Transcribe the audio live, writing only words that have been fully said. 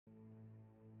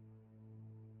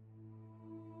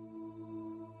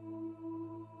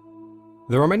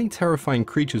There are many terrifying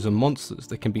creatures and monsters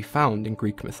that can be found in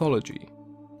Greek mythology,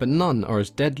 but none are as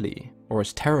deadly or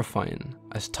as terrifying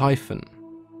as Typhon.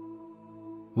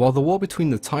 While the war between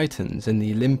the Titans and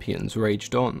the Olympians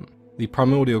raged on, the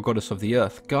primordial goddess of the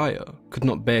earth, Gaia, could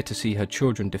not bear to see her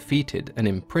children defeated and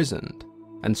imprisoned,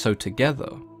 and so together,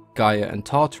 Gaia and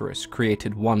Tartarus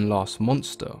created one last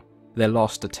monster, their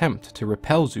last attempt to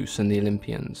repel Zeus and the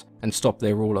Olympians and stop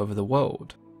their rule over the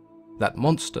world. That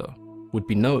monster would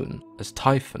be known as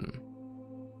Typhon.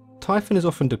 Typhon is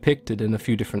often depicted in a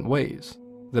few different ways,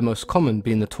 the most common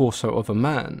being the torso of a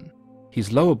man.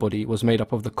 His lower body was made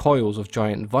up of the coils of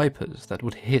giant vipers that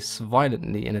would hiss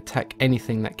violently and attack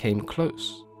anything that came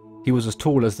close. He was as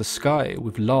tall as the sky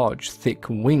with large, thick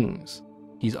wings.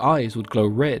 His eyes would glow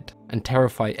red and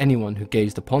terrify anyone who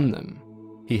gazed upon them.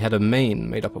 He had a mane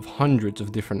made up of hundreds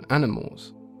of different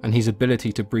animals, and his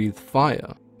ability to breathe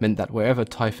fire meant that wherever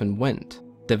Typhon went,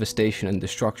 devastation and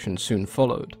destruction soon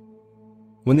followed.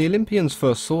 When the Olympians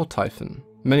first saw Typhon,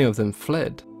 many of them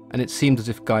fled, and it seemed as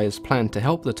if Gaia's plan to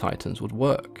help the Titans would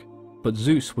work. But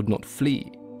Zeus would not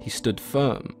flee, he stood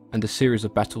firm, and a series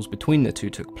of battles between the two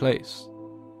took place.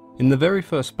 In the very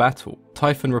first battle,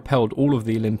 Typhon repelled all of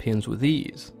the Olympians with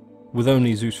ease. With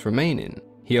only Zeus remaining,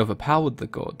 he overpowered the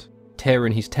god,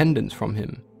 tearing his tendons from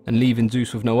him, and leaving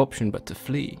Zeus with no option but to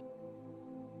flee.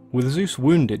 With Zeus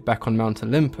wounded back on Mount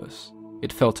Olympus,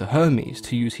 it fell to Hermes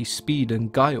to use his speed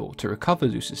and guile to recover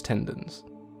Zeus's tendons.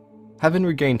 Having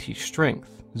regained his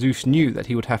strength, Zeus knew that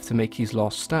he would have to make his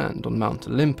last stand on Mount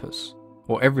Olympus,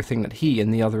 or everything that he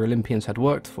and the other Olympians had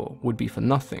worked for would be for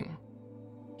nothing.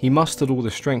 He mustered all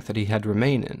the strength that he had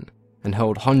remaining, and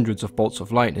hurled hundreds of bolts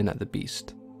of lightning at the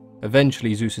beast.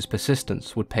 Eventually Zeus's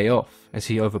persistence would pay off as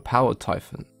he overpowered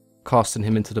Typhon, casting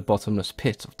him into the bottomless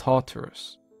pit of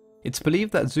Tartarus. It's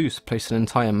believed that Zeus placed an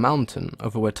entire mountain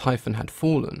over where Typhon had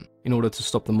fallen in order to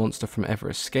stop the monster from ever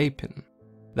escaping.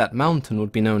 That mountain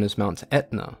would be known as Mount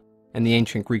Etna, and the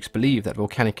ancient Greeks believed that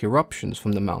volcanic eruptions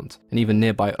from the mount and even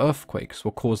nearby earthquakes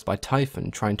were caused by Typhon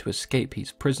trying to escape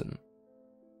his prison.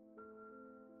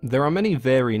 There are many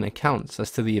varying accounts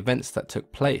as to the events that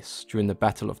took place during the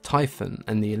battle of Typhon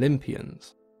and the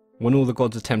Olympians. When all the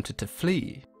gods attempted to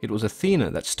flee, it was Athena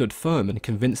that stood firm and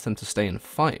convinced them to stay and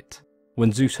fight.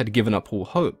 When Zeus had given up all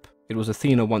hope, it was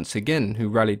Athena once again who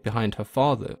rallied behind her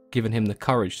father, giving him the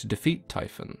courage to defeat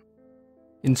Typhon.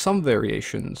 In some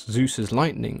variations, Zeus's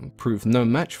lightning proved no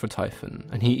match for Typhon,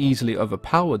 and he easily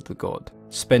overpowered the god,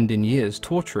 spending years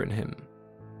torturing him.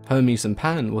 Hermes and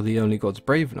Pan were the only gods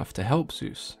brave enough to help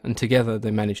Zeus, and together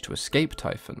they managed to escape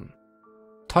Typhon.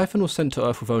 Typhon was sent to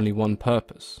Earth with only one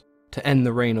purpose: to end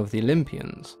the reign of the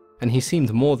Olympians, and he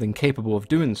seemed more than capable of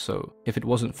doing so if it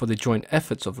wasn't for the joint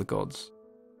efforts of the gods.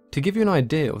 To give you an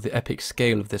idea of the epic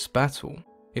scale of this battle,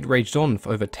 it raged on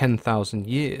for over 10,000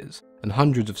 years, and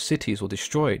hundreds of cities were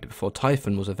destroyed before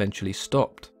Typhon was eventually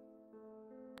stopped.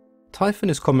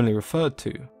 Typhon is commonly referred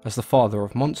to as the father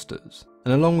of monsters,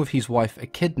 and along with his wife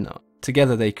Echidna,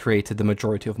 together they created the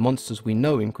majority of monsters we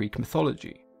know in Greek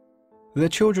mythology. Their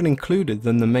children included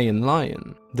the Nemean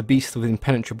lion, the beast with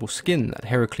impenetrable skin that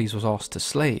Heracles was asked to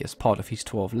slay as part of his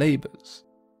 12 labours,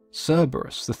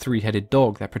 Cerberus, the three-headed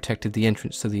dog that protected the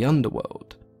entrance to the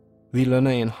underworld, the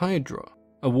Lernaean Hydra,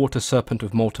 a water serpent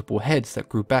with multiple heads that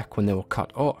grew back when they were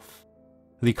cut off,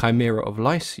 the Chimera of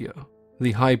Lycia,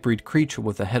 the hybrid creature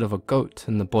with the head of a goat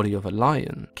and the body of a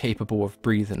lion, capable of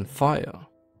breathing fire.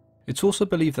 It's also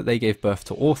believed that they gave birth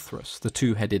to Orthrus, the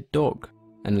two-headed dog,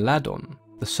 and Ladon,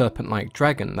 the serpent-like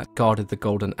dragon that guarded the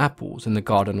golden apples in the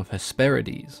Garden of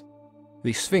Hesperides.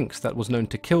 The Sphinx that was known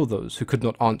to kill those who could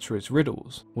not answer its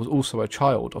riddles was also a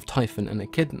child of Typhon and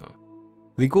Echidna.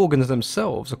 The Gorgons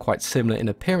themselves are quite similar in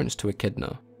appearance to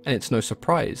Echidna, and it's no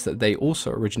surprise that they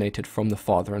also originated from the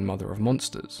father and mother of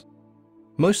monsters.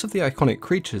 Most of the iconic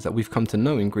creatures that we've come to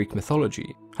know in Greek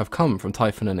mythology have come from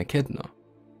Typhon and Echidna.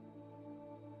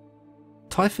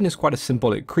 Typhon is quite a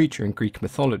symbolic creature in Greek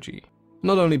mythology,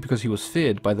 not only because he was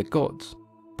feared by the gods,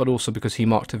 but also because he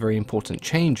marked a very important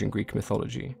change in Greek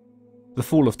mythology. The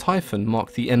fall of Typhon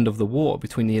marked the end of the war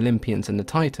between the Olympians and the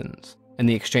Titans, and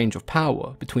the exchange of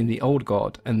power between the old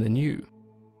god and the new.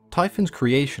 Typhon's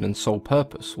creation and sole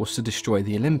purpose was to destroy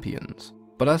the Olympians,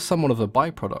 but as somewhat of a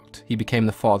byproduct, he became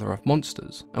the father of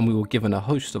monsters, and we were given a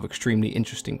host of extremely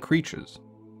interesting creatures.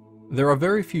 There are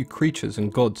very few creatures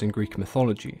and gods in Greek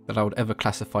mythology that I would ever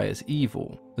classify as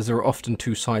evil, as there are often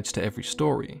two sides to every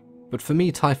story, but for me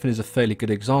Typhon is a fairly good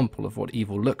example of what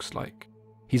evil looks like.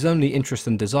 His only interest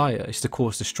and desire is to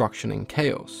cause destruction and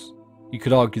chaos. You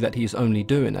could argue that he is only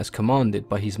doing as commanded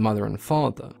by his mother and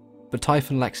father, but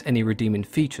Typhon lacks any redeeming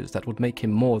features that would make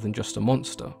him more than just a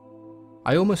monster.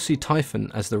 I almost see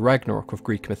Typhon as the Ragnarok of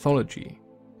Greek mythology.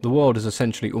 The world is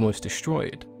essentially almost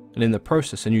destroyed, and in the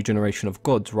process a new generation of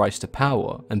gods rise to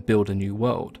power and build a new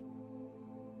world.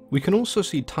 We can also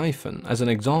see Typhon as an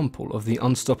example of the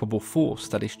unstoppable force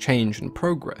that is change and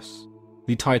progress.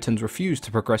 The Titans refuse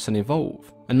to progress and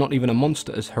evolve, and not even a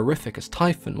monster as horrific as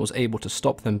Typhon was able to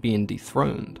stop them being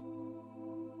dethroned.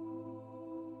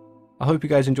 I hope you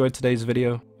guys enjoyed today's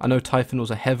video. I know Typhon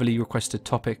was a heavily requested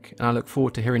topic, and I look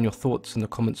forward to hearing your thoughts in the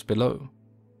comments below.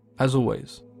 As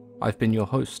always, I've been your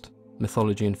host,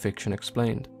 Mythology and Fiction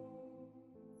Explained.